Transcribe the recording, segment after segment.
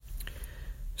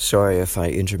Sorry if I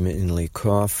intermittently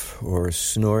cough or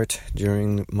snort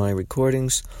during my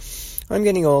recordings. I'm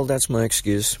getting old, that's my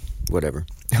excuse. Whatever.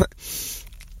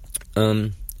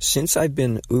 Since I've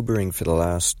been Ubering for the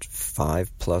last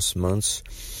 5+ months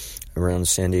around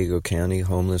San Diego County,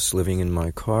 homeless, living in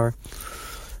my car,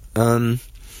 I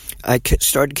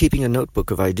started keeping a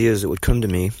notebook of ideas that would come to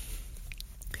me.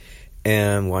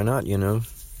 And why not,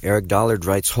 Eric Dollard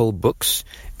writes whole books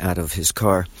out of his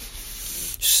car.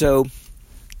 So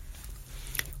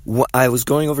I was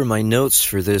going over my notes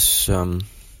for this, what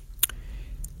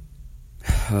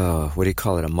do you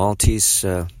call it, a Maltese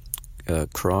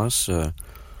cross? I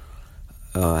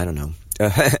don't know.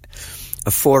 A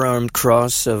four-armed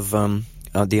cross of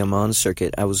the Amman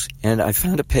circuit. I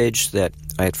found a page that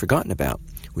I had forgotten about,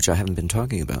 which I haven't been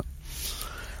talking about.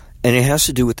 And it has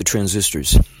to do with the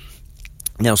transistors.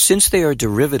 Now, since they are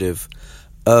derivative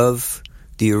of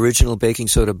the original baking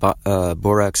soda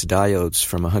borax diodes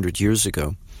from 100 years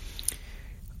ago,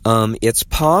 it's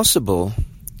possible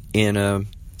in a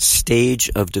stage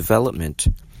of development,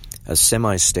 a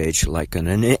semi-stage, like an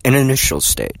initial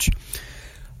stage,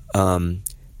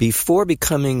 before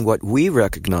becoming what we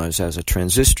recognize as a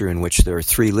transistor in which there are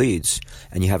 3 leads,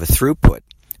 and you have a throughput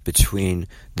between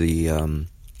the,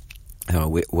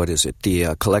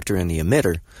 the collector and the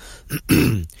emitter.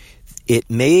 It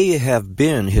may have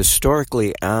been,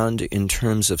 historically and in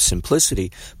terms of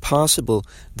simplicity, possible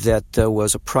that there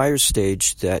was a prior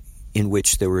stage in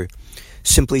which there were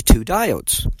simply 2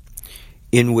 diodes,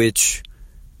 in which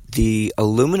the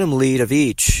aluminum lead of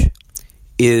each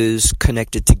is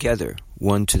connected together,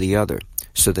 one to the other,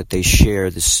 so that they share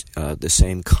the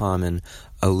same common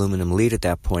aluminum lead at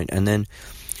that point. And then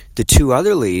the 2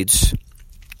 other leads,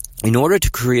 in order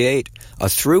to create a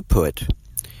throughput,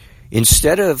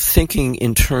 instead of thinking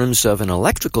in terms of an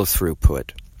electrical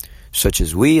throughput, such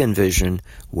as we envision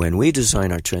when we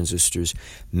design our transistors,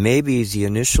 maybe the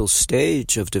initial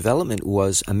stage of development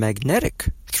was a magnetic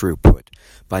throughput,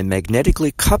 by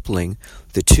magnetically coupling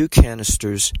the 2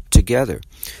 canisters together.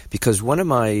 Because one of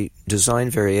my design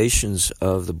variations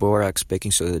of the borax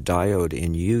baking soda diode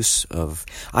in use of...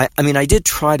 I did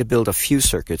try to build a few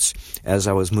circuits as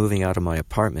I was moving out of my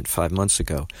apartment 5 months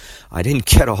ago. I didn't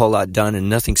get a whole lot done and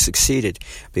nothing succeeded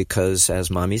because, as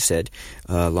Mommy said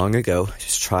long ago,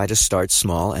 just try to start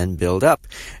small and build up,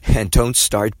 and don't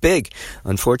start big.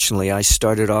 Unfortunately, I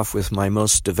started off with my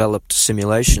most developed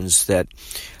simulations that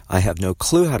I have no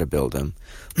clue how to build them.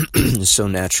 So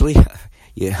naturally,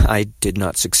 I did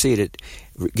not succeed at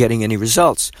getting any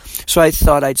results. So I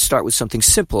thought I'd start with something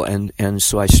simple, and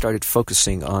so I started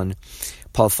focusing on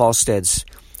Paul Falstad's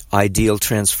ideal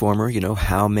transformer,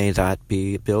 how may that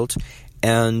be built,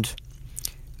 and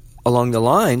along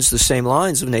the same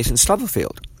lines of Nathan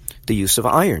Stubblefield, the use of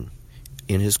iron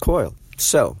in his coil,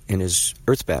 in his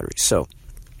earth battery. So,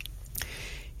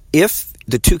 if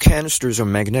the 2 canisters are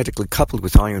magnetically coupled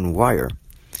with iron wire,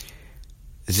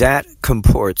 that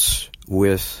comports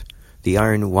with the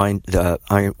iron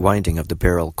winding of the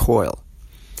barrel coil,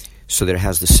 so that it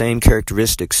has the same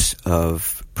characteristics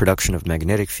of production of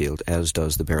magnetic field as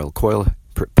does the barrel coil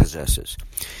possesses.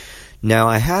 Now,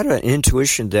 I had an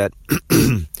intuition that,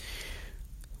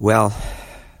 well,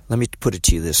 let me put it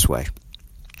to you this way.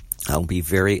 I'll be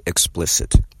very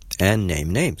explicit and name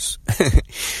names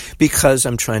because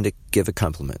I'm trying to give a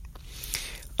compliment.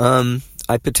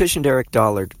 I petitioned Eric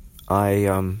Dollard.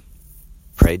 I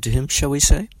prayed to him, shall we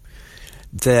say,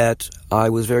 that I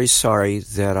was very sorry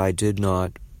that I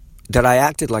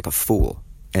acted like a fool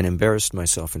and embarrassed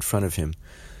myself in front of him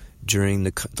during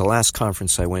the last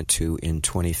conference I went to in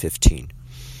 2015.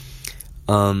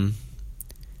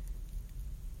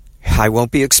 I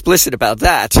won't be explicit about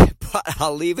that, but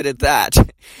I'll leave it at that.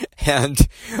 And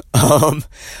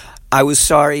I was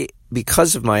sorry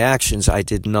because of my actions. I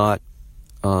did not,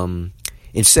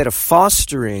 instead of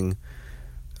fostering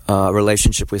a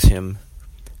relationship with him,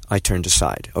 I turned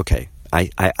aside. Okay,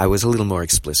 I was a little more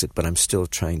explicit, but I'm still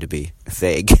trying to be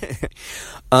vague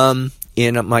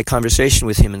in my conversation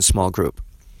with him in small group.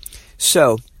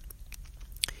 So,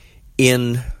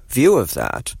 in view of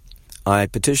that, I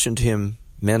petitioned him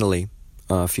mentally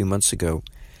a few months ago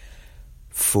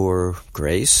for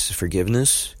grace,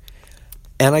 forgiveness,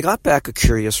 and I got back a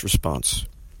curious response,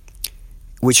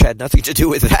 which had nothing to do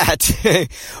with that.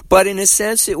 But in a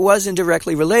sense, it was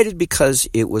indirectly related because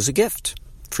it was a gift,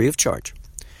 free of charge.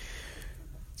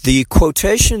 The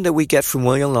quotation that we get from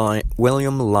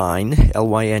William Lyne,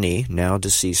 L-Y-N-E, now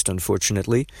deceased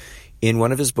unfortunately, in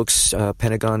one of his books,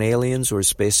 Pentagon Aliens or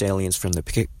Space Aliens from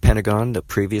the Pentagon, the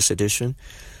previous edition,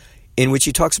 in which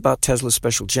he talks about Tesla's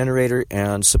special generator,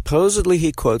 and supposedly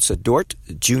he quotes a Dort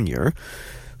Jr.,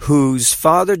 whose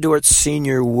father, Dort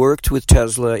Sr., worked with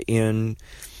Tesla in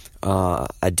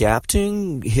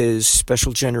adapting his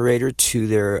special generator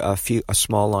to a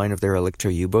small line of their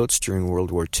Electra U-boats during World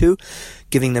War II,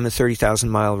 giving them a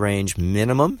 30,000-mile range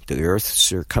minimum. The Earth's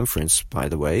circumference, by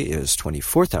the way, is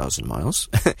 24,000 miles.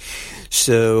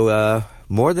 So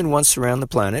more than once around the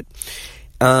planet.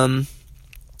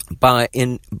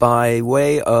 By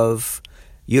way of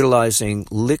utilizing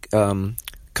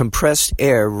compressed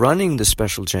air running the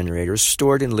special generators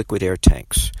stored in liquid air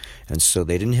tanks. And so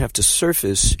they didn't have to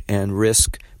surface and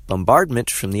risk bombardment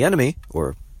from the enemy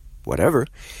or whatever,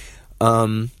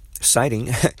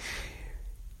 sighting.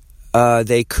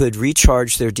 They could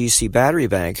recharge their DC battery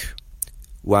bank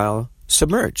while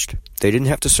submerged. They didn't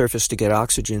have to surface to get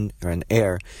oxygen and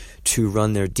air to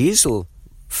run their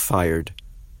diesel-fired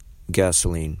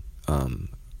gasoline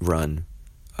run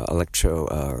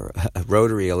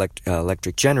rotary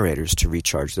electric generators to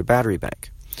recharge their battery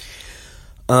bank.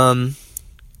 Let's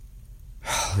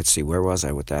see, where was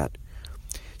I with that?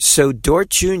 So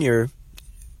Dort Jr.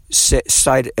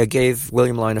 gave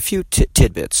William Lyon a few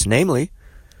tidbits, namely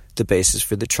the basis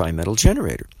for the trimetal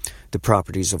generator, the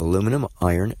properties of aluminum,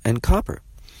 iron, and copper.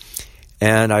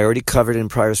 And I already covered in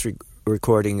prior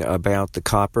recording about the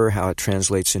copper, how it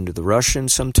translates into the Russian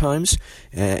sometimes,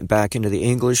 and back into the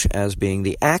English as being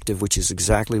the active, which is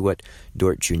exactly what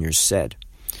Dort Jr. said.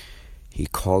 He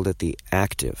called it the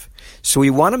active. So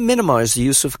we want to minimize the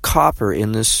use of copper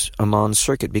in this Amman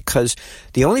circuit because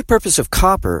the only purpose of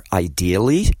copper,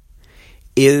 ideally,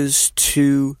 is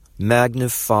to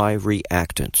magnify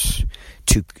reactance,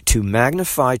 to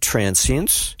magnify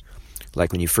transients,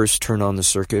 like when you first turn on the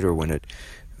circuit or when it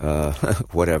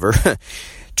whatever,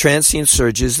 transient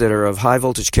surges that are of high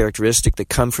voltage characteristic that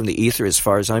come from the ether as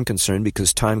far as I'm concerned,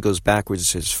 because time goes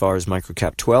backwards as far as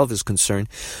microcap 12 is concerned,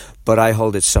 but I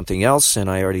hold it's something else, and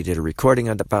I already did a recording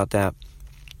about that.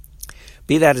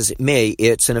 Be that as it may,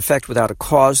 it's an effect without a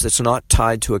cause that's not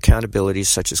tied to accountabilities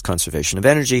such as conservation of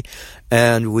energy,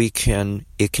 and it can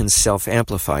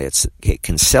self-amplify. It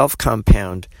can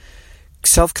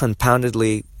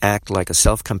self-compoundedly act like a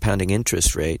self-compounding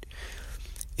interest rate,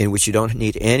 in which you don't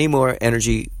need any more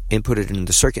energy inputted into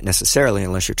the circuit necessarily,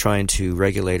 unless you're trying to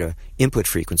regulate an input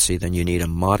frequency. Then you need a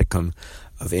modicum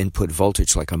of input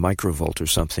voltage, like a microvolt or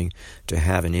something, to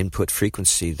have an input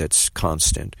frequency that's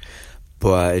constant.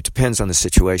 But it depends on the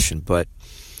situation. But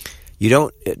you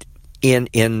don't,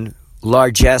 in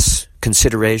largesse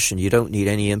consideration, you don't need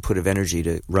any input of energy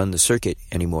to run the circuit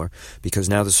anymore, because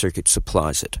now the circuit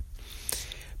supplies it.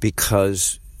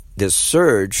 Because this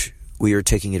surge, we are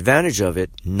taking advantage of it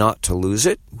not to lose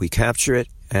it. We capture it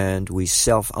and we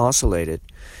self-oscillate it,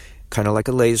 kind of like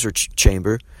a laser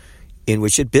chamber in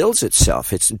which it builds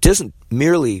itself. It doesn't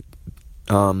merely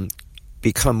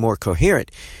become more coherent.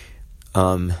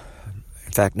 In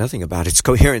fact, nothing about its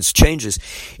coherence changes.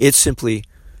 It simply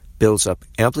builds up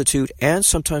amplitude and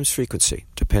sometimes frequency,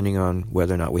 depending on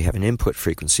whether or not we have an input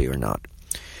frequency or not.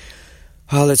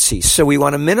 Let's see. So we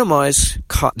want to minimize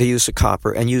the use of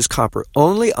copper and use copper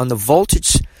only on the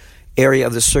voltage area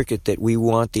of the circuit that we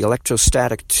want the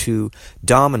electrostatic to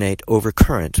dominate over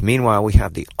current. Meanwhile, we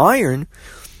have the iron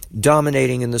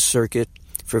dominating in the circuit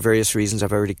for various reasons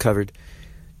I've already covered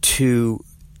to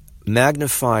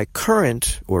magnify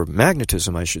current, or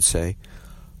magnetism, I should say,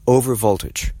 over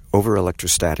voltage, over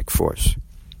electrostatic force.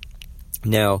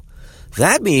 Now,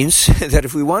 that means that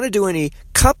if we want to do any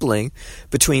coupling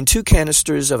between two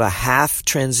canisters of a half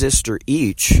transistor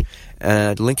each,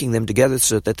 linking them together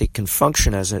so that they can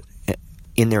function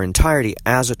in their entirety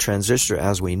as a transistor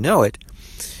as we know it,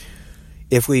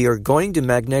 if we are going to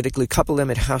magnetically couple them,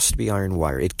 it has to be iron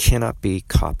wire. It cannot be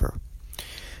copper.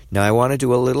 Now, I want to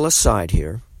do a little aside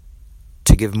here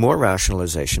to give more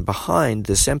rationalization behind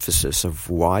this emphasis of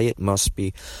why it must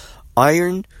be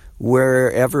iron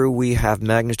wherever we have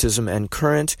magnetism and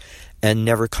current, and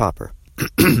never copper.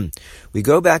 We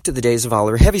go back to the days of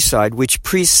Oliver Heaviside, which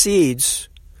precedes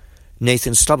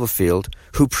Nathan Stubblefield,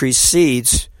 who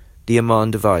precedes the Amman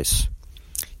device.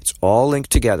 It's all linked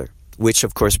together, which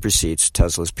of course precedes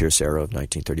Tesla's Pierce Arrow of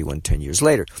 1931, 10 years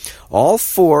later. All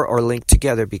four are linked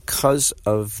together because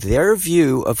of their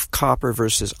view of copper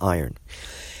versus iron.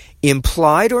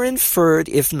 Implied or inferred,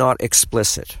 if not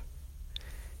explicit.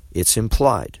 It's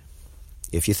implied,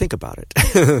 if you think about it,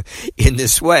 in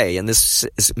this way, in this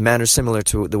manner similar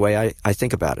to the way I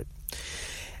think about it.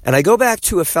 And I go back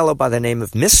to a fellow by the name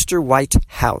of Mr.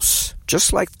 Whitehouse,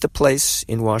 just like the place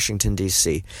in Washington,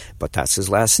 D.C., but that's his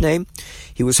last name.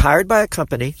 He was hired by a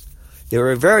company. There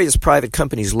were various private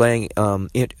companies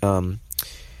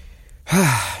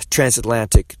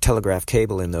transatlantic telegraph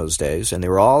cable in those days, and they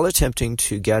were all attempting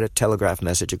to get a telegraph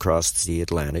message across the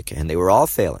Atlantic, and they were all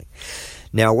failing.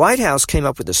 Now, Whitehouse came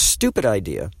up with a stupid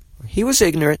idea. He was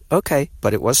ignorant, okay,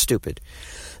 but it was stupid.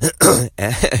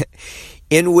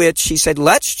 In which he said,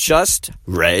 let's just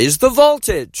raise the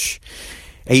voltage.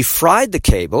 He fried the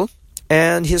cable,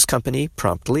 and his company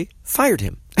promptly fired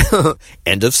him.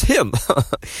 End of him.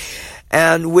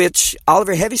 And which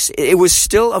Oliver Heaviside, it was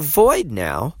still a void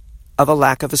now of a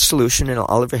lack of a solution, and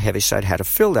Oliver Heaviside had to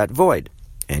fill that void,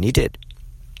 and he did.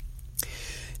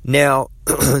 Now,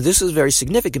 this is very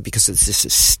significant because this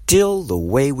is still the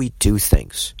way we do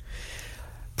things.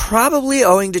 Probably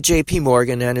owing to J.P.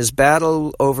 Morgan and his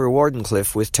battle over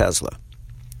Wardenclyffe with Tesla,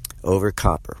 over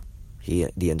copper.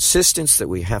 The insistence that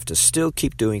we have to still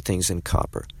keep doing things in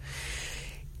copper.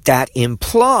 That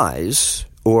implies,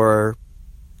 or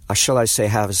shall I say,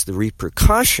 has the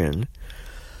repercussion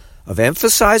of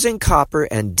emphasizing copper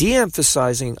and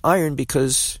de-emphasizing iron,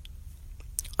 because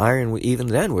iron even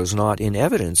then was not in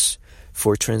evidence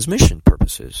for transmission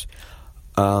purposes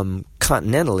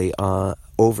continentally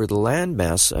over the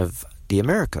landmass of the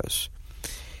Americas,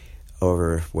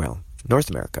 over, well, North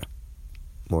America,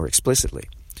 more explicitly.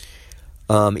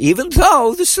 Even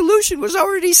though the solution was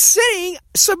already sitting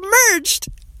submerged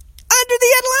under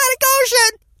the Atlantic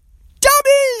Ocean.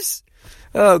 Dummies!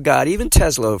 Oh, God, even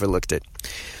Tesla overlooked it.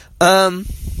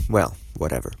 Well,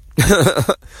 whatever.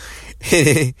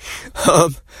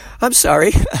 I'm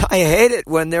sorry. I hate it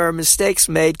when there are mistakes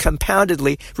made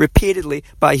compoundedly, repeatedly,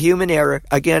 by human error,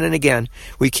 again and again.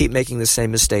 We keep making the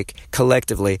same mistake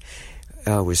collectively.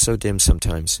 Oh, we're so dim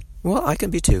sometimes. Well, I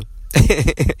can be too.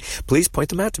 Please point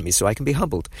them out to me so I can be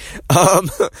humbled.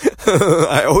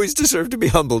 I always deserve to be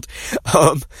humbled.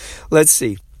 Let's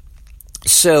see.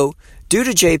 So, due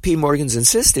to J.P. Morgan's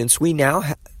insistence, we now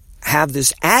have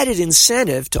this added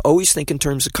incentive to always think in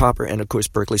terms of copper, and of course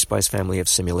Berkeley Spice family of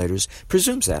simulators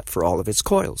presumes that for all of its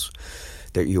coils,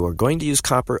 that you are going to use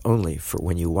copper only for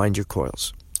when you wind your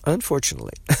coils,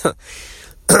 unfortunately.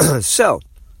 So,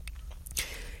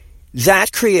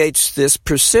 that creates this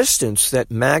persistence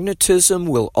that magnetism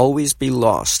will always be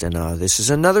lost. And this is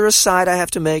another aside I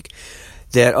have to make,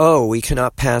 that, we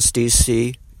cannot pass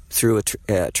DC through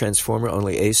a transformer,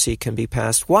 only AC can be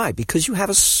passed. Why? Because you have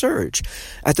a surge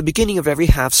at the beginning of every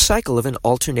half cycle of an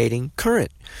alternating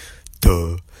current.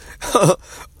 Duh. Oh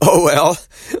well.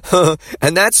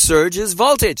 And that surge is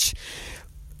voltage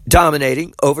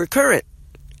dominating over current.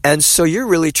 And so you're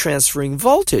really transferring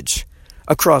voltage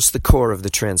across the core of the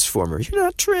transformer. You're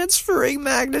not transferring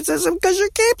magnetism because you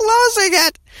keep losing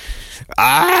it.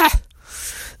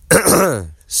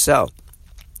 So,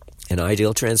 an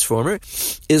ideal transformer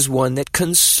is one that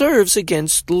conserves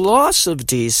against loss of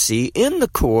DC in the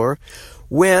core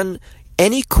when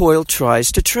any coil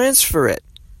tries to transfer it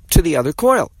to the other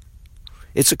coil.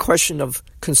 It's a question of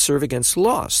conserve against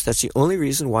loss. That's the only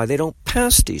reason why they don't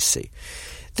pass DC.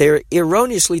 They're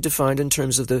erroneously defined in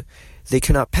terms of they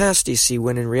cannot pass DC,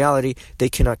 when in reality they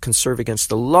cannot conserve against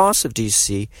the loss of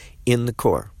DC in the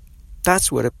core.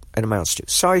 That's what it amounts to.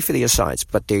 Sorry for the asides,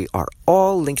 but they are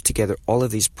all linked together, all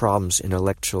of these problems in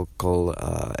electrical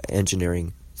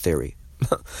engineering theory.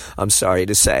 I'm sorry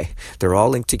to say. They're all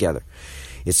linked together.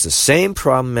 It's the same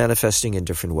problem manifesting in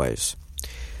different ways.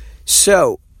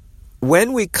 So,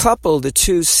 when we couple the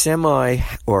two semi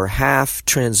or half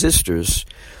transistors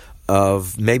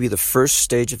of maybe the first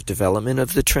stage of development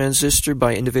of the transistor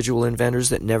by individual inventors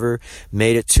that never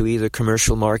made it to either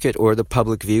commercial market or the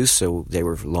public view, so they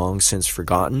were long since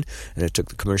forgotten, and it took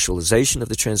the commercialization of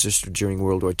the transistor during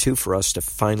World War II for us to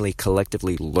finally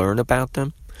collectively learn about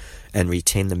them and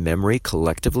retain the memory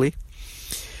collectively.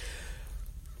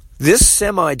 This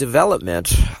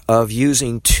semi-development of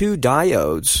using two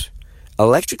diodes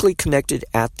electrically connected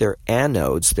at their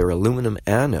anodes, their aluminum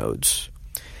anodes,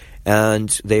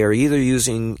 and they are either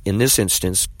using, in this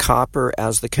instance, copper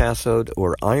as the cathode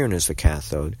or iron as the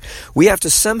cathode. We have to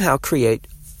somehow create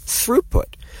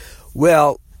throughput.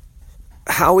 Well,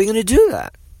 how are we going to do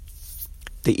that?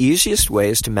 The easiest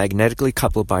way is to magnetically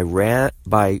couple by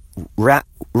wrapping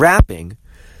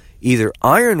either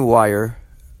iron wire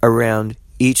around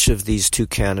each of these two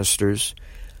canisters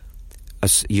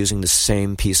using the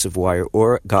same piece of wire,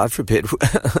 or, God forbid,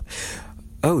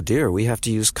 oh dear, we have to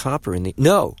use copper in the...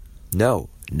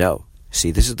 No.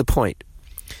 See, this is the point.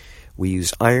 We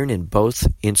use iron in both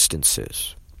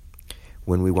instances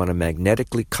when we want to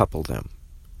magnetically couple them.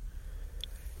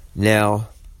 Now,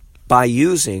 by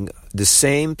using the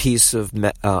same piece of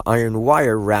iron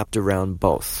wire wrapped around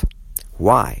both.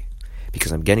 Why?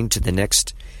 Because I'm getting to the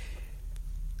next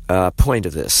point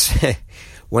of this.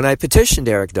 When I petitioned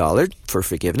Eric Dollard for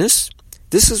forgiveness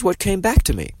this is what came back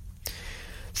to me.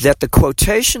 That the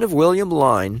quotation of William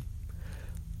Line,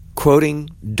 quoting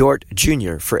Dort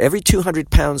Jr., for every 200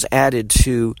 pounds added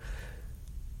to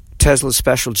Tesla's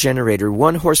special generator,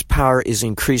 1 horsepower is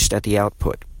increased at the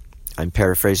output. I'm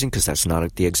paraphrasing because that's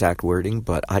not the exact wording,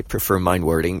 but I prefer mine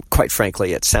wording. Quite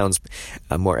frankly, it sounds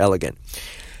more elegant,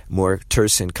 more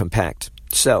terse and compact.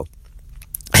 So,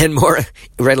 and more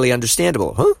readily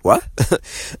understandable. Huh? What?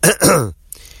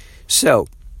 So,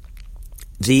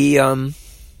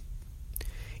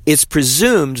 it's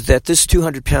presumed that this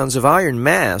 200 pounds of iron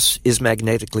mass is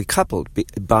magnetically coupled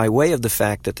by way of the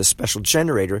fact that the special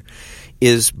generator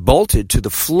is bolted to the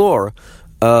floor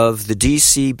of the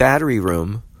DC battery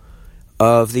room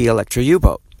of the Electra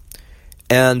U-boat.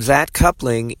 And that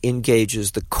coupling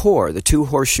engages the core, the 2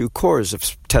 horseshoe cores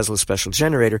of Tesla's special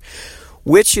generator,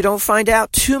 which you don't find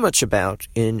out too much about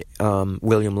in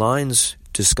William Line's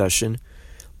discussion,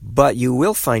 but you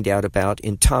will find out about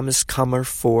in Thomas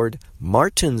Comerford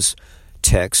Martin's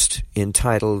text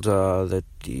entitled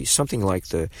something like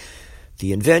the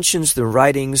inventions, the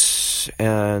writings,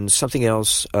 and something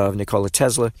else of Nikola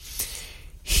Tesla.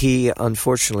 He,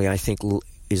 unfortunately, I think,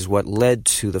 is what led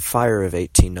to the fire of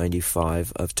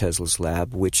 1895 of Tesla's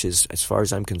lab, which is, as far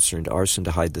as I'm concerned, arson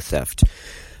to hide the theft.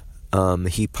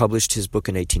 He published his book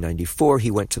in 1894. He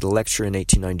went to the lecture in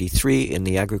 1893 in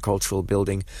the agricultural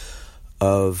building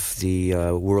of the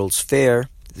World's Fair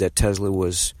that Tesla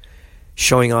was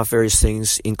showing off various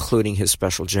things, including his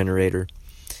special generator.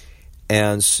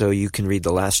 And so you can read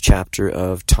the last chapter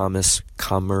of Thomas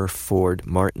Comerford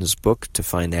Martin's book to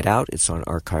find that out. It's on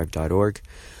archive.org.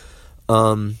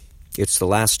 It's the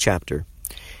last chapter.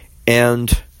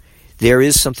 And there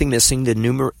is something missing,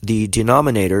 the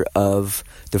denominator of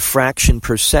the fraction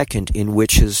per second in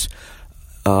which his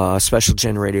special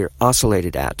generator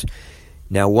oscillated at.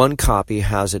 Now, one copy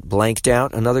has it blanked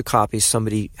out. Another copy,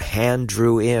 somebody hand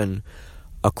drew in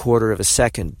a quarter of a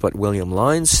second. But William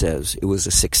Line says it was a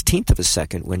 16th of a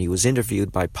second when he was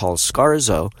interviewed by Paul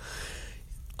Scarzo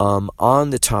on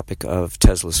the topic of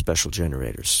Tesla's special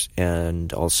generators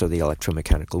and also the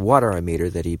electromechanical water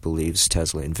ammeter that he believes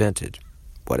Tesla invented.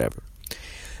 Whatever.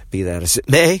 Be that as it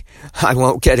may, I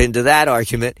won't get into that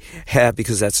argument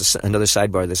because that's another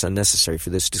sidebar that's unnecessary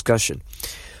for this discussion.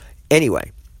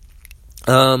 Anyway,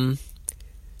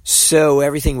 so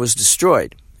everything was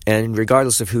destroyed. And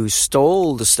regardless of who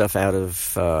stole the stuff out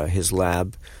of his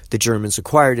lab, the Germans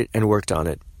acquired it and worked on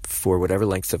it for whatever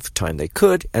length of time they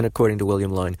could. And according to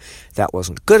William Line, that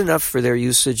wasn't good enough for their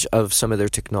usage of some of their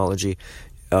technology,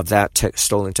 of that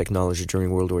stolen technology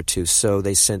during World War II. So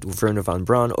they sent Werner von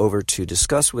Braun over to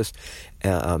discuss with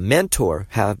a mentor,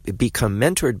 have become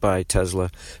mentored by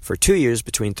Tesla for 2 years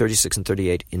between 36 and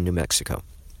 38 in New Mexico.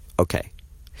 Okay.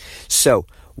 So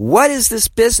what is this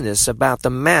business about the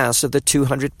mass of the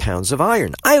 200 pounds of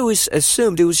iron? I always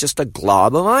assumed it was just a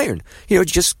glob of iron. You know,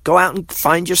 just go out and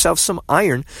find yourself some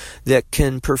iron that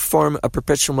can perform a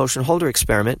perpetual motion holder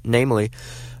experiment, namely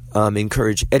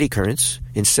encourage eddy currents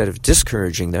instead of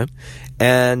discouraging them,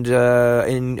 and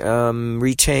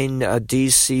retain a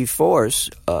DC force,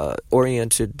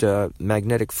 oriented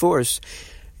magnetic force,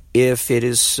 if it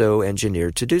is so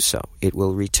engineered to do so. It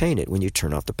will retain it when you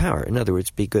turn off the power. In other words,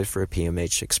 be good for a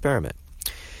PMH experiment.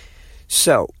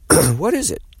 So, what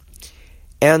is it?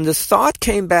 And the thought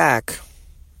came back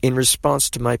in response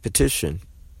to my petition.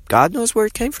 God knows where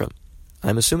it came from.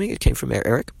 I'm assuming it came from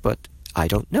Eric, but I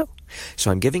don't know. So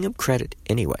I'm giving him credit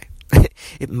anyway.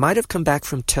 It might have come back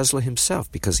from Tesla himself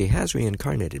because he has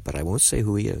reincarnated, but I won't say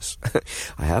who he is.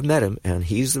 I have met him, and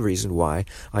he's the reason why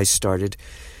I started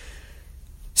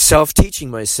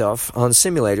self-teaching myself on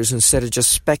simulators instead of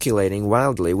just speculating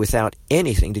wildly without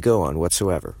anything to go on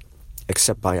whatsoever,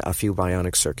 except by a few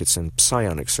bionic circuits and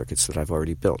psionic circuits that I've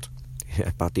already built.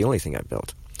 About the only thing I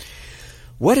built.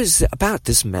 What is it about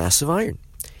this mass of iron?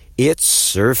 Its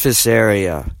surface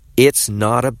area. It's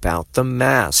not about the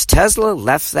mass. Tesla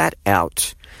left that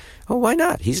out. Oh, why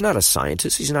not? He's not a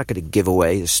scientist. He's not going to give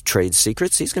away his trade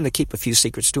secrets. He's going to keep a few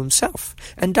secrets to himself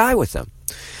and die with them.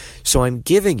 So I'm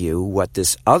giving you what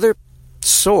this other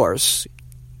source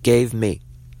gave me.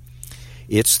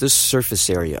 It's the surface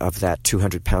area of that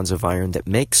 200 pounds of iron that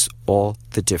makes all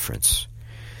the difference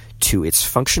to its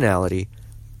functionality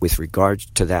with regard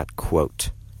to that quote.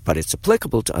 But it's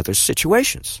applicable to other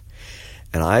situations.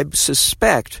 And I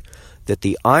suspect that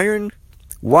the iron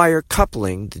wire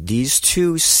coupling, these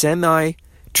two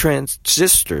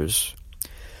semi-transistors,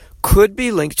 could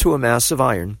be linked to a mass of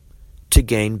iron to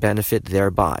gain benefit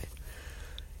thereby,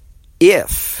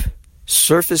 if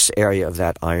surface area of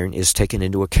that iron is taken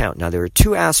into account. Now, there are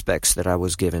two aspects that I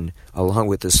was given along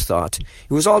with this thought.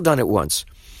 It was all done at once.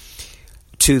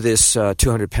 to this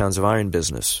 200 pounds of iron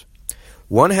business.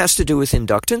 One has to do with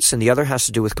inductance and the other has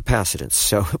to do with capacitance.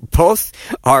 So both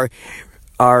are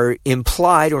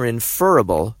implied or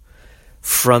inferable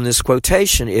from this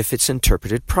quotation if it's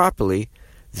interpreted properly,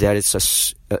 that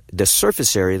it's the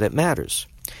surface area that matters.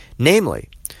 Namely,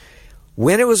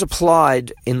 when it was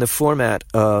applied in the format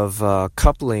of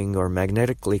coupling or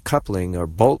magnetically coupling or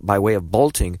by way of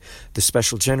bolting the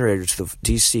special generator to the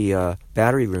DC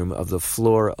battery room of the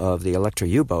floor of the Electra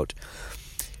U-boat,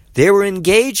 they were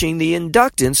engaging the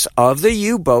inductance of the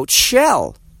U-boat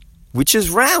shell, which is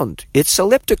round. It's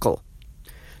elliptical.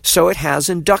 So it has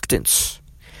inductance.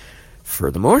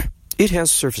 Furthermore, it has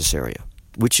surface area,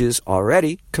 which is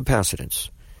already capacitance,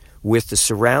 with the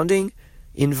surrounding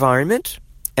environment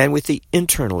and with the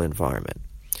internal environment.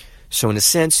 So in a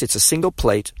sense, it's a single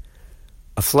plate,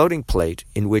 a floating plate,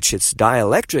 in which its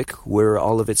dielectric, where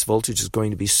all of its voltage is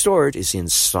going to be stored, is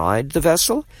inside the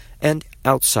vessel and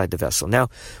outside the vessel. Now,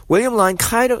 William Line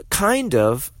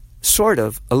sort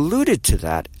of alluded to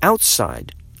that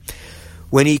outside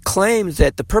when he claimed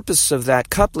that the purpose of that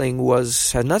coupling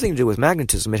had nothing to do with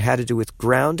magnetism. It had to do with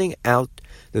grounding out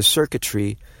the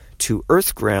circuitry to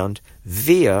earth ground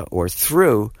via or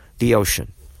through the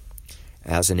ocean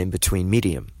as an in-between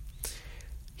medium.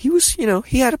 He was,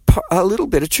 he had a little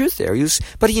bit of truth there.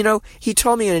 But he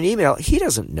told me in an email, he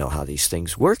doesn't know how these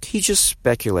things work. He just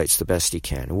speculates the best he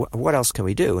can. What else can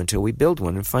we do until we build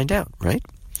one and find out, right?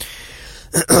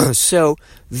 So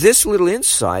this little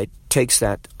insight takes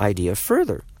that idea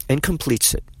further and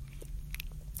completes it.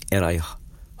 And I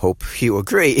hope you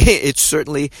agree. It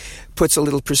certainly puts a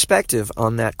little perspective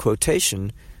on that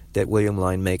quotation that William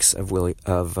Line makes of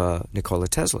Nikola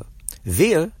Tesla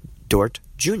via Dort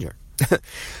Jr.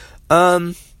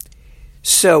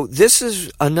 So this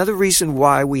is another reason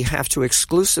why we have to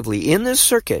exclusively, in this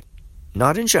circuit,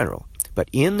 not in general, but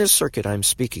in this circuit I'm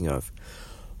speaking of,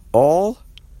 all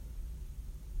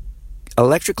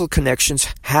electrical connections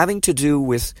having to do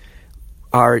with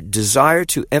our desire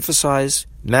to emphasize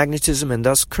magnetism and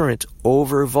thus current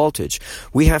over voltage.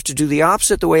 We have to do the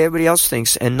opposite the way everybody else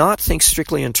thinks and not think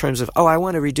strictly in terms of, I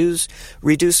want to reduce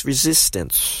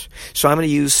resistance. So I'm going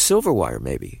to use silver wire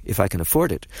maybe, if I can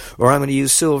afford it. Or I'm going to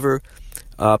use silver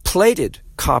plated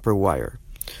copper wire.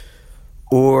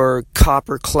 Or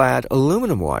copper-clad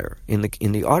aluminum wire in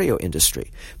the audio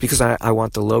industry, because I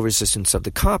want the low resistance of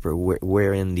the copper,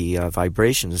 wherein the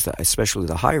vibrations, especially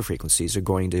the higher frequencies, are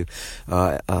going to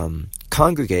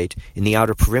congregate in the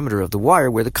outer perimeter of the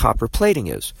wire where the copper plating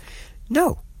is.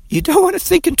 No, you don't want to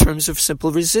think in terms of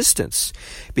simple resistance,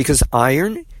 because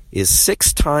iron is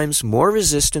 6 times more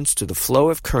resistant to the flow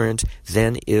of current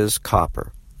than is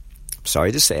copper.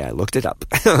 Sorry to say, I looked it up.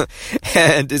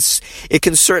 And it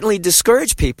can certainly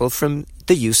discourage people from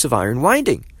the use of iron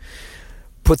winding.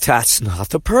 But that's not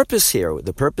the purpose here.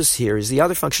 The purpose here is the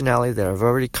other functionality that I've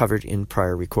already covered in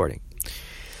prior recording.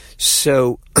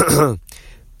 So,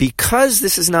 because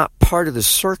this is not part of the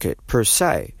circuit per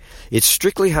se, it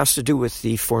strictly has to do with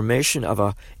the formation of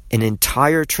an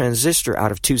entire transistor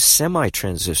out of 2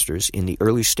 semi-transistors in the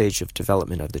early stage of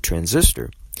development of the transistor.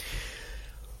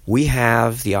 We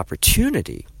have the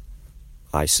opportunity,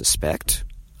 I suspect,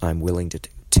 I'm willing to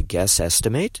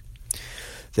estimate,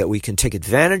 that we can take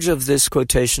advantage of this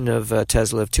quotation of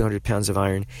Tesla of 200 pounds of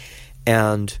iron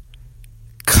and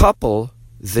couple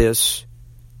this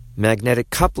magnetic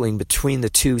coupling between the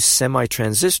 2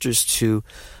 semi-transistors to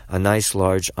a nice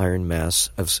large iron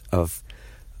mass of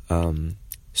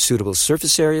suitable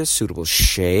surface area, suitable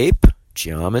shape,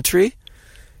 geometry,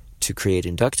 to create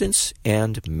inductance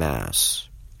and mass.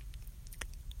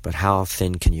 But how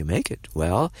thin can you make it?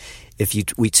 Well, if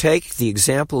we take the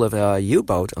example of a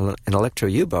U-boat, an Electra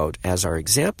U-boat, as our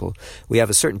example, we have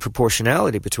a certain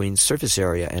proportionality between surface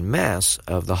area and mass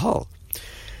of the hull.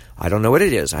 I don't know what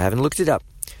it is. I haven't looked it up.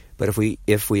 But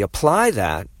if we apply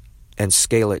that and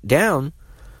scale it down,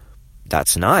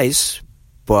 that's nice,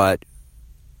 but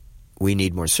we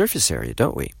need more surface area,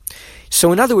 don't we?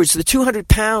 So in other words, the 200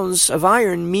 pounds of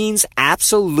iron means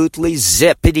absolutely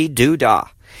zippity-doo-dah.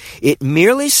 It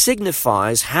merely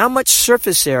signifies how much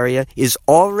surface area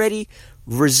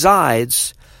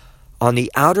resides on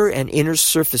the outer and inner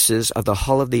surfaces of the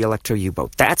hull of the Electra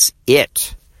U-boat. That's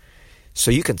it.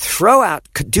 So you can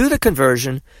do the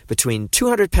conversion between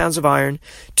 200 pounds of iron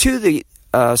to the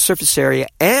surface area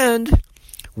and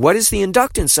what is the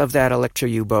inductance of that Electra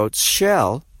U-boat's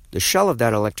shell, the shell of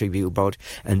that Electra U-boat,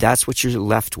 and that's what you're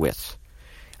left with.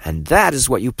 And that is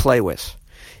what you play with.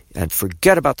 And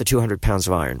forget about the 200 pounds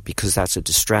of iron, because that's a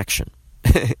distraction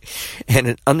and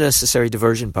an unnecessary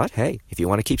diversion. But hey, if you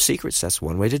want to keep secrets, that's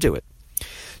one way to do it.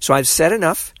 So I've said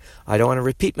enough. I don't want to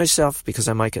repeat myself because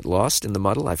I might get lost in the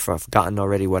muddle. I've forgotten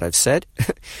already what I've said.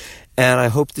 And I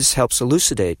hope this helps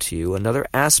elucidate to you another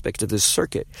aspect of this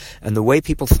circuit and the way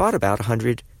people thought about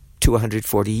 100 to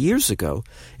 140 years ago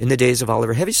in the days of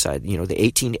Oliver Heaviside, the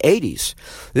 1880s.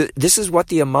 This is what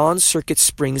the Amman circuit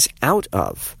springs out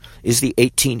of, is the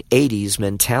 1880s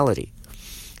mentality.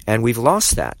 And we've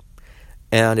lost that.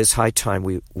 And it's high time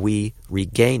we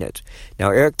regain it.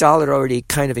 Now, Eric Dahl had already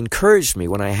kind of encouraged me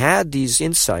when I had these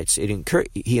insights.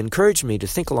 He encouraged me to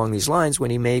think along these lines when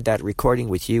he made that recording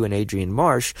with you and Adrian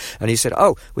Marsh. And he said,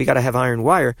 we got to have iron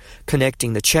wire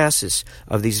connecting the chassis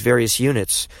of these various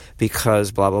units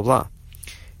because blah, blah, blah.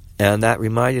 And that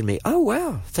reminded me,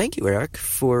 wow, thank you, Eric,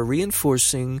 for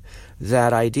reinforcing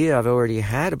that idea I've already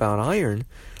had about iron.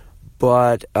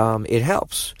 But it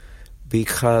helps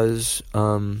because...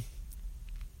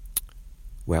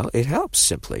 Well, it helps,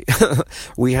 simply.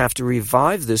 We have to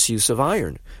revive this use of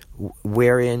iron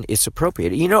wherein it's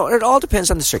appropriate. It all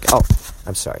depends on the circuit.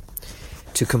 I'm sorry.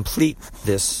 To complete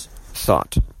this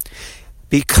thought.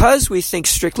 Because we think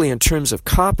strictly in terms of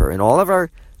copper, and all of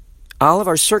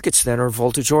our circuits then are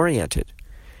voltage-oriented,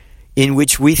 in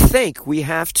which we think we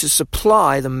have to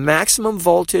supply the maximum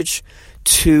voltage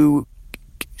to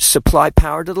supply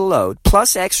power to the load,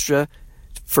 plus extra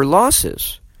for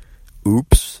losses.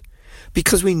 Oops.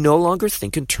 Because we no longer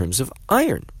think in terms of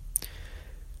iron.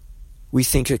 We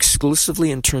think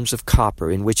exclusively in terms of copper,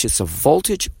 in which it's a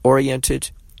voltage-oriented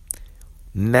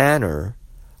manner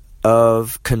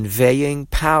of conveying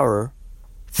power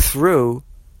through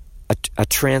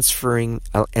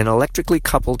an electrically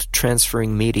coupled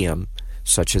transferring medium,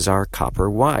 such as our copper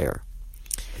wire.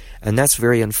 And that's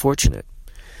very unfortunate,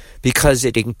 because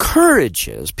it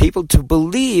encourages people to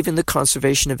believe in the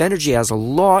conservation of energy as a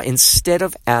law instead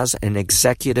of as an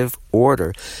executive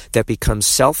order that becomes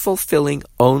self-fulfilling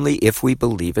only if we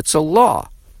believe it's a law,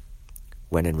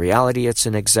 when in reality it's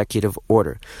an executive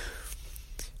order,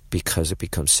 because it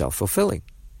becomes self-fulfilling.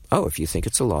 If you think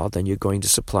it's a law, then you're going to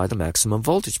supply the maximum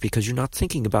voltage because you're not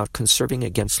thinking about conserving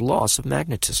against loss of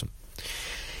magnetism.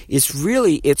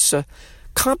 It's a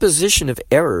composition of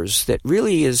errors that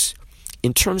really is,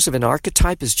 in terms of an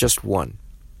archetype, is just one.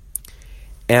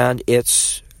 And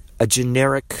it's a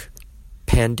generic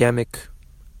pandemic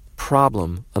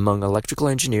problem among electrical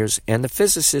engineers and the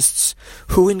physicists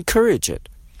who encourage it,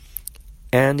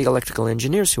 and the electrical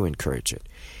engineers who encourage it.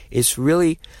 It's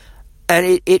really,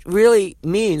 and it really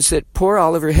means that poor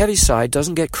Oliver Heaviside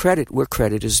doesn't get credit where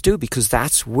credit is due, because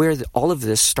that's where all of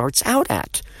this starts out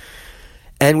at.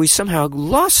 And we somehow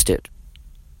lost it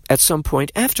at some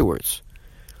point afterwards.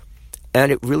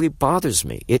 And it really bothers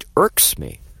me. It irks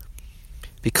me.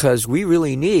 Because we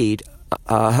really need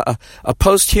a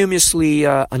posthumously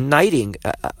a knighting.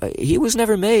 He was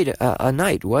never made a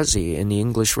knight, was he, in the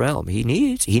English realm?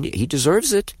 He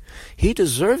deserves it. He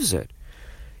deserves it.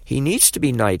 He needs to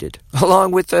be knighted,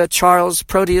 along with Charles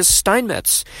Proteus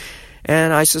Steinmetz.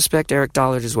 And I suspect Eric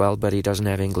Dollard as well, but he doesn't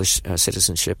have English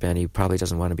citizenship, and he probably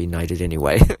doesn't want to be knighted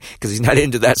anyway, because he's not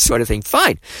into that sort of thing.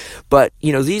 Fine. But,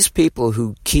 these people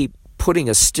who keep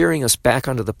steering us back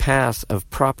onto the path of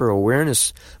proper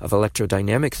awareness of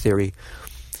electrodynamic theory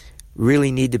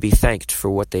really need to be thanked for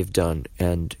what they've done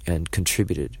and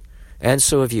contributed. And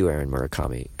so have you, Aaron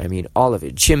Murakami. I mean, all of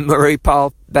it. Jim Murray,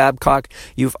 Paul Babcock,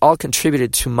 you've all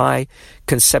contributed to my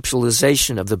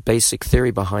conceptualization of the basic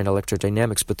theory behind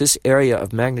electrodynamics. But this area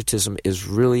of magnetism is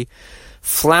really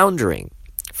floundering,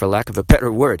 for lack of a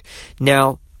better word.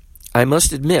 Now, I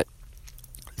must admit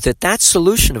that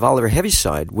solution of Oliver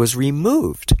Heaviside was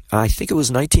removed. I think it was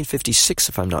 1956,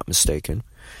 if I'm not mistaken,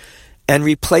 and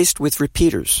replaced with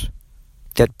repeaters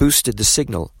that boosted the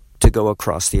signal to go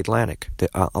across the Atlantic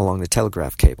along the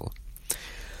telegraph cable.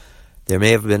 There may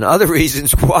have been other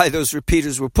reasons why those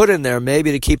repeaters were put in there,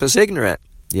 maybe to keep us ignorant,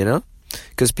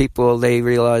 because they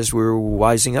realized we were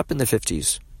wising up in the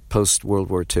 50s, post-World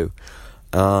War II,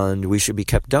 and we should be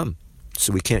kept dumb.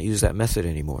 So we can't use that method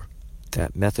anymore.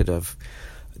 That method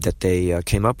that they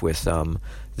came up with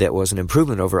that was an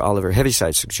improvement over Oliver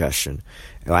Heaviside's suggestion.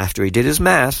 After he did his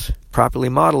math, properly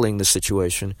modeling the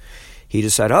situation, he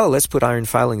decided, let's put iron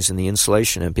filings in the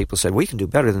insulation. And people said, we can do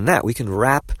better than that. We can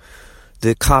wrap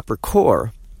the copper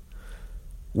core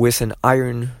with an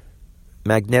iron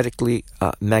magnetic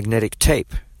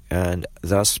tape, and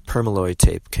thus permalloy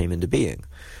tape came into being.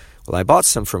 Well, I bought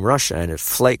some from Russia, and it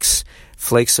flakes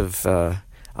of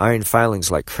iron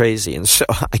filings like crazy, and so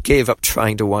I gave up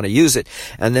trying to want to use it.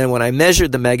 And then when I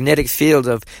measured the magnetic field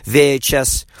of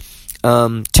VHS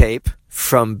tape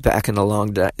from back in the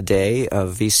long day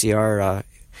of VCR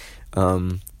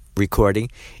recording,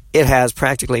 it has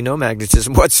practically no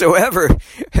magnetism whatsoever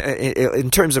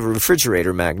in terms of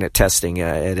refrigerator magnet testing,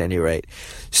 at any rate.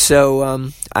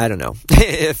 So I don't know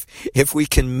if we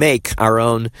can make our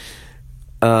own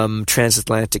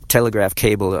transatlantic telegraph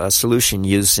cable solution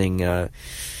using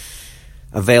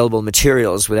available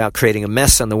materials without creating a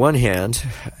mess on the one hand,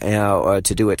 or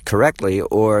to do it correctly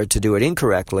or to do it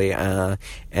incorrectly,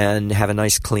 and have a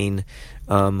nice clean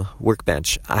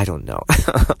workbench. I don't know.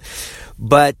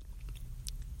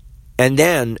 And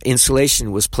then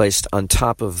insulation was placed on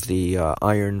top of the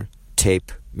iron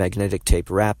tape, magnetic tape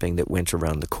wrapping that went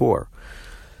around the core.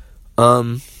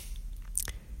 Any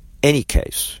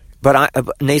case. But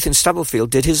Nathan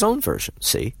Stubblefield did his own version,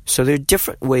 see? So there are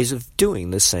different ways of doing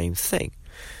the same thing,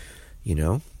 you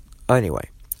know? Anyway,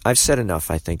 I've said enough,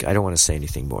 I think. I don't want to say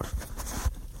anything more.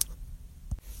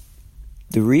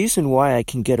 The reason why I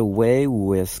can get away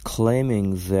with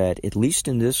claiming that, at least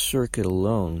in this circuit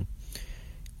alone,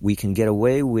 we can get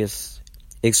away with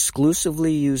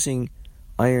exclusively using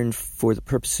iron for the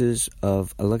purposes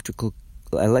of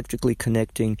electrically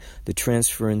connecting the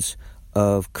transference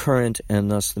of current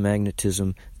and thus the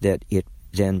magnetism that it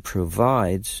then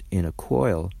provides in a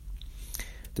coil.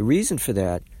 The reason for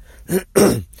that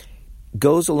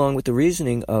goes along with the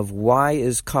reasoning of why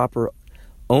is copper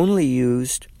only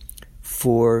used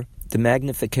for the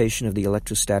magnification of the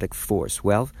electrostatic force.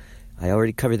 Well, I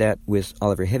already covered that with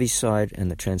Oliver Heaviside and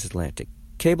the transatlantic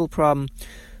cable problem.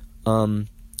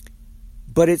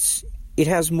 But it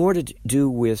has more to do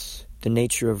with the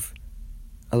nature of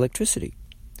electricity.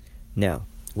 Now,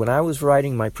 when I was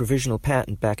writing my provisional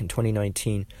patent back in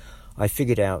 2019, I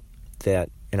figured out that,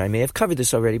 and I may have covered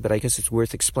this already, but I guess it's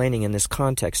worth explaining in this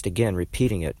context again,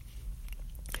 repeating it.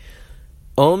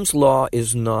 Ohm's law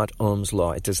is not Ohm's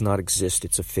law. It does not exist.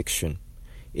 It's a fiction.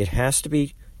 It has to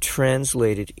be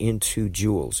translated into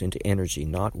joules, into energy,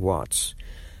 not watts,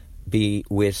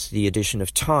 with the addition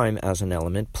of time as an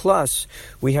element. Plus,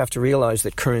 we have to realize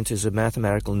that current is a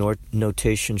mathematical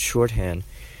notation shorthand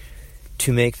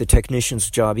to make the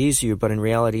technician's job easier, but in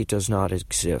reality it does not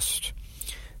exist.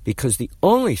 Because the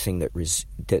only thing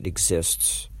that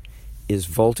exists is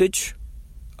voltage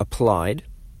applied,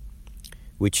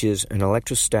 which is an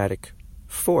electrostatic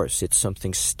force. It's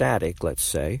something static, let's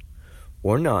say,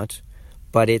 or not,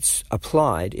 but it's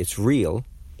applied, it's real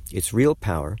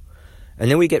power.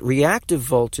 And then we get reactive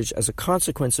voltage as a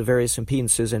consequence of various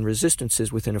impedances and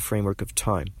resistances within a framework of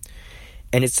time.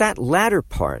 And it's that latter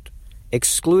part,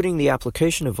 excluding the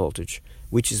application of voltage,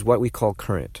 which is what we call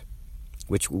current,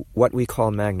 what we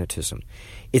call magnetism.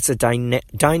 It's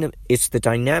it's the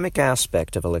dynamic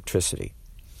aspect of electricity.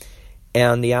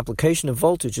 And the application of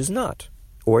voltage is not,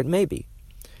 or it may be.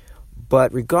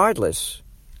 But regardless,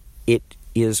 it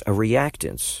is a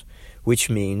reactance, which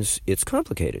means it's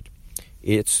complicated.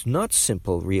 It's not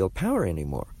simple real power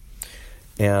anymore.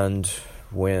 And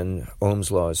when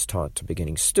Ohm's law is taught to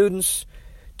beginning students,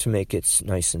 to make it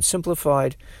nice and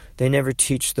simplified, they never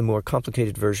teach the more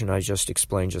complicated version I just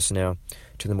explained just now.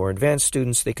 To the more advanced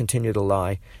students, they continue to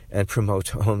lie and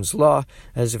promote Ohm's law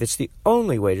as if it's the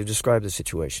only way to describe the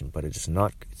situation, but it is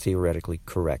not theoretically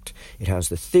correct. It has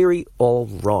the theory all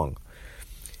wrong.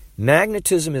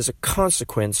 Magnetism is a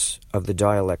consequence of the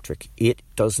dielectric. It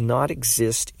does not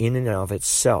exist in and of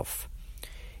itself.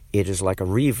 It is like a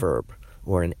reverb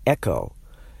or an echo.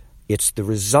 It's the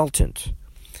resultant.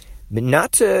 But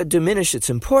not to diminish its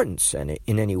importance in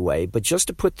any way, but just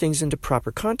to put things into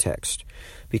proper context.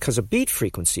 Because a beat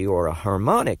frequency or a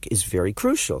harmonic is very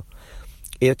crucial.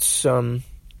 It's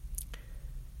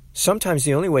sometimes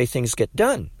the only way things get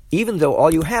done, even though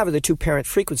all you have are the two parent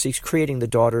frequencies creating the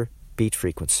daughter beat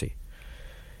frequency.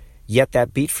 Yet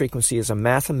that beat frequency is a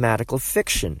mathematical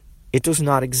fiction. It does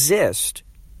not exist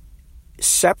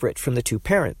separate from the two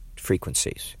parent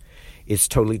frequencies. It's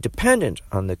totally dependent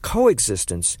on the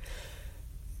coexistence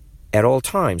at all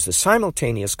times, the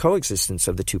simultaneous coexistence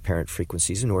of the two parent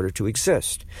frequencies in order to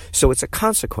exist. So it's a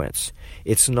consequence.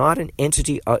 It's not an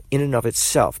entity in and of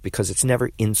itself because it's never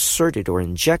inserted or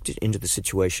injected into the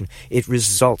situation. It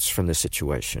results from the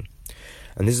situation.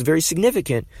 And this is very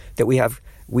significant that we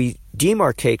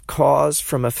demarcate cause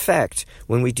from effect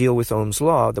when we deal with Ohm's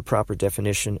law, the proper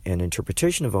definition and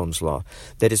interpretation of Ohm's law,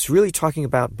 that it's really talking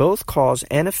about both cause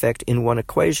and effect in one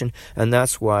equation, and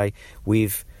that's why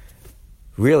we've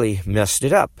really messed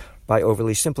it up by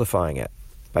overly simplifying it,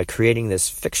 by creating this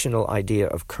fictional idea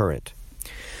of current.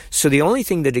 So the only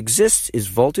thing that exists is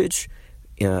voltage,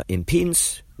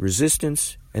 impedance,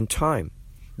 resistance, and time.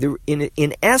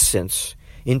 In essence,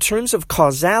 in terms of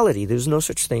causality, there's no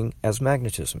such thing as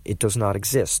magnetism. It does not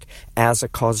exist as a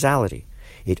causality.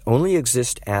 It only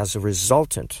exists as a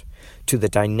resultant. to the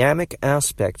dynamic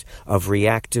aspect of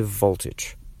reactive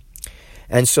voltage.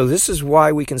 And so this is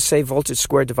why we can say voltage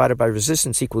squared divided by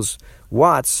resistance equals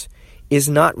watts is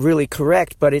not really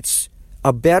correct, but it's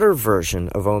a better version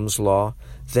of Ohm's law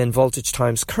than voltage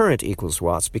times current equals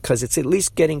watts, because it's at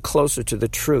least getting closer to the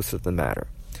truth of the matter.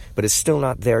 But it's still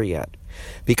not there yet,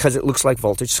 because it looks like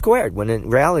voltage squared, when in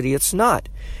reality it's not.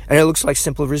 And it looks like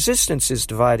simple resistance is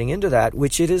dividing into that,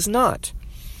 which it is not.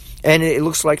 And it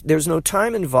looks like there's no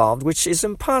time involved, which is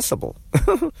impossible.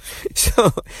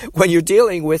 So when you're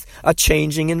dealing with a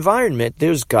changing environment,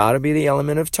 there's got to be the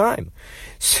element of time.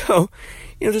 So,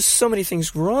 there's so many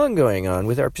things wrong going on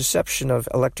with our perception of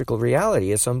electrical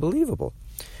reality. It's unbelievable.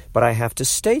 But I have to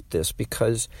state this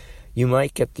because you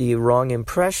might get the wrong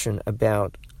impression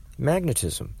about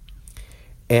magnetism.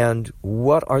 And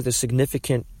what are the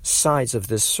significant sides of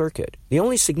this circuit? The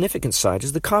only significant side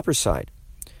is the copper side.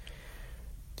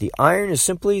 The iron is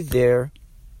simply there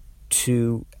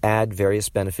to add various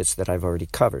benefits that I've already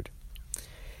covered.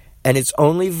 And it's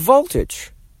only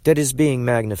voltage that is being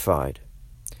magnified.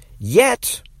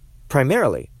 Yet,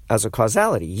 primarily as a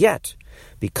causality, yet,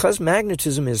 because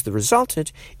magnetism is the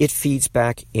resultant, it feeds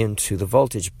back into the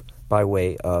voltage by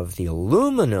way of the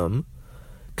aluminum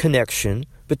connection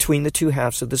between the two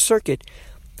halves of the circuit,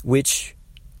 which,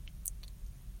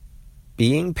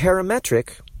 being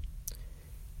parametric,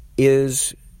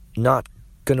 is not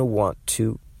going to want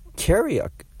to carry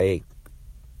a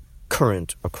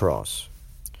current across.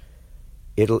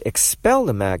 It'll expel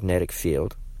the magnetic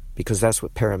field, because that's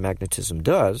what paramagnetism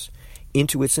does,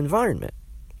 into its environment.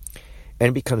 And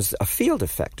it becomes a field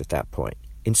effect at that point,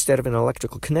 instead of an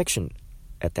electrical connection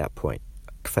at that point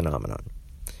phenomenon.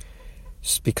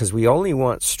 It's because we only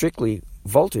want strictly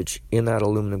voltage in that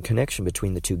aluminum connection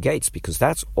between the two gates, because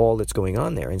that's all that's going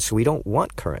on there. And so we don't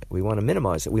want current. We want to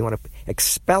minimize it. We want to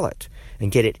expel it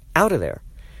and get it out of there,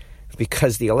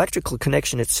 because the electrical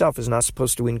connection itself is not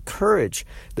supposed to encourage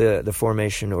the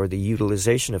formation or the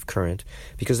utilization of current,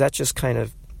 because that just kind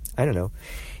of, I don't know,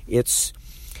 it's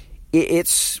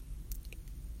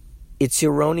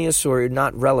erroneous or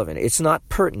not relevant. It's not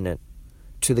pertinent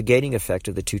to the gating effect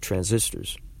of the two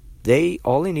transistors.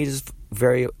 All they need is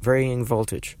varying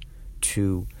voltage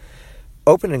to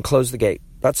open and close the gate.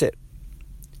 That's it.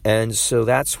 And so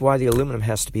that's why the aluminum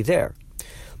has to be there.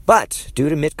 But due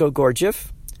to Mitko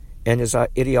Gurdjieff and his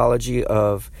ideology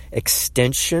of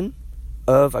extension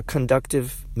of a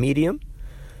conductive medium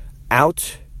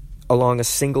out along a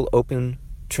single open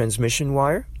transmission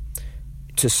wire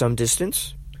to some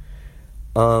distance,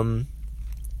 in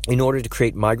order to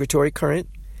create migratory current,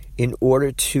 in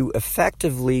order to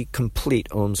effectively complete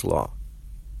Ohm's law,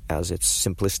 as it's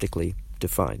simplistically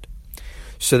defined.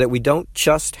 So that we don't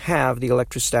just have the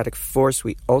electrostatic force,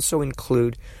 we also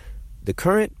include the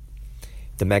current,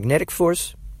 the magnetic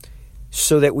force,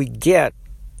 so that we get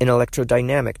an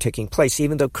electrodynamic taking place,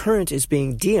 even though current is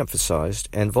being de-emphasized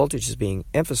and voltage is being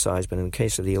emphasized, but in the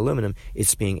case of the aluminum,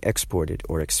 it's being exported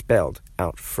or expelled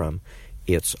out from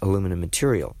its aluminum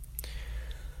material.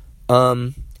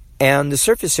 And the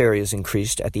surface area is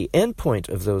increased at the end point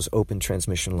of those open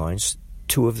transmission lines,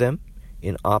 two of them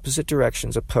in opposite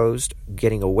directions, opposed,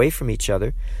 getting away from each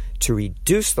other, to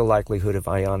reduce the likelihood of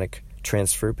ionic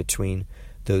transfer between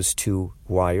those two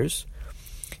wires,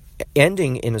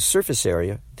 ending in a surface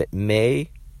area that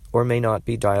may or may not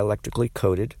be dielectrically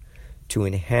coated to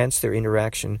enhance their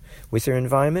interaction with their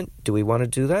environment. Do we want to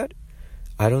do that?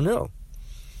 I don't know.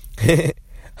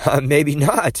 Maybe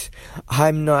not.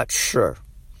 I'm not sure.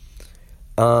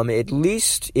 At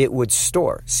least it would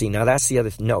store. See, now that's the other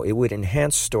thing. No, it would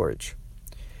enhance storage.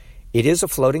 It is a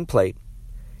floating plate,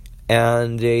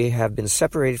 and they have been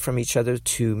separated from each other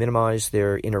to minimize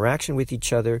their interaction with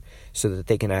each other so that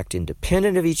they can act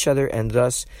independent of each other and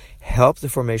thus help the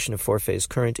formation of four-phase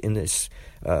current in this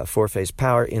four-phase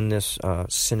power in this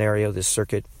scenario, this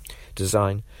circuit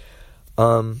design.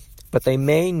 But they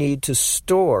may need to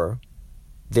store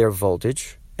their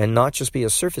voltage and not just be a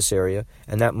surface area,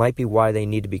 and that might be why they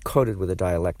need to be coated with a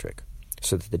dielectric,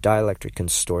 so that the dielectric can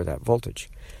store that voltage.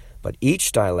 But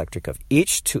each dielectric of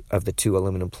each of the two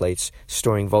aluminum plates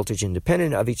storing voltage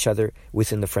independent of each other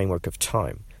within the framework of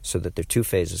time, so that their two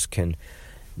phases can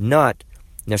not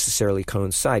necessarily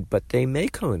coincide, but they may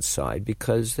coincide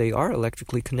because they are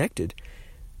electrically connected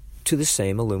to the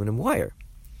same aluminum wire.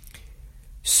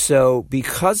 So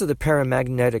because of the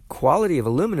paramagnetic quality of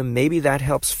aluminum, maybe that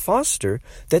helps foster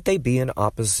that they be in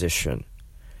opposition.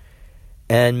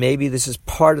 And maybe this is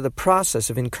part of the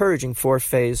process of encouraging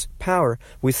four-phase power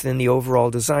within the overall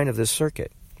design of this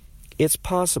circuit. It's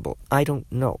possible. I don't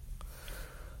know.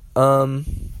 But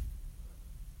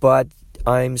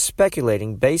I'm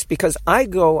speculating because I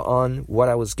go on what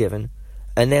I was given,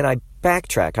 and then I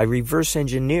backtrack. I reverse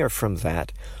engineer from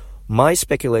that my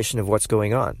speculation of what's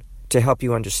going on to help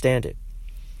you understand it.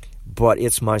 But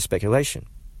it's my speculation.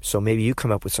 So maybe you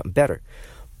come up with something better.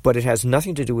 But it has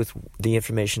nothing to do with the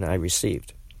information I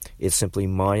received. It's simply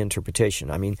my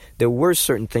interpretation. I mean, there were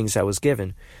certain things I was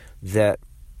given that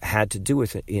had to do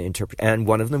with it, and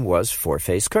one of them was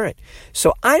four-phase current.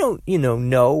 So I don't,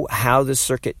 know how the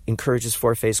circuit encourages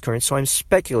four-phase current, so I'm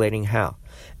speculating how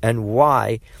and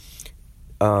why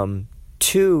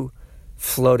two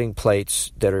floating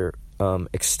plates that are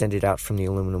extended out from the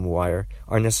aluminum wire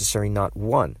are necessary, not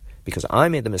one, because I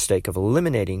made the mistake of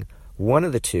eliminating one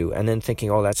of the two and then thinking,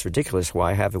 oh, that's ridiculous.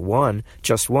 Why have one,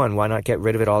 just one? Why not get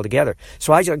rid of it altogether?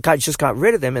 So I just got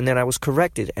rid of them, and then I was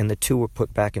corrected, and the two were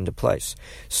put back into place.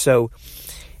 So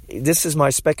this is my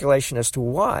speculation as to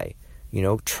why,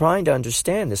 trying to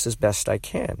understand this as best I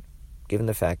can, given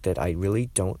the fact that I really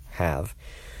don't have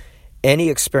any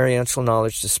experiential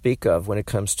knowledge to speak of when it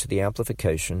comes to the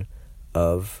amplification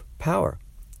of power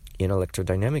in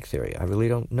electrodynamic theory. I really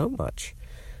don't know much.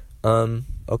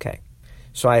 Okay.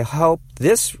 So I hope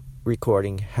this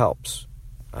recording helps,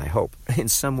 I hope, in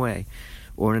some way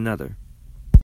or another.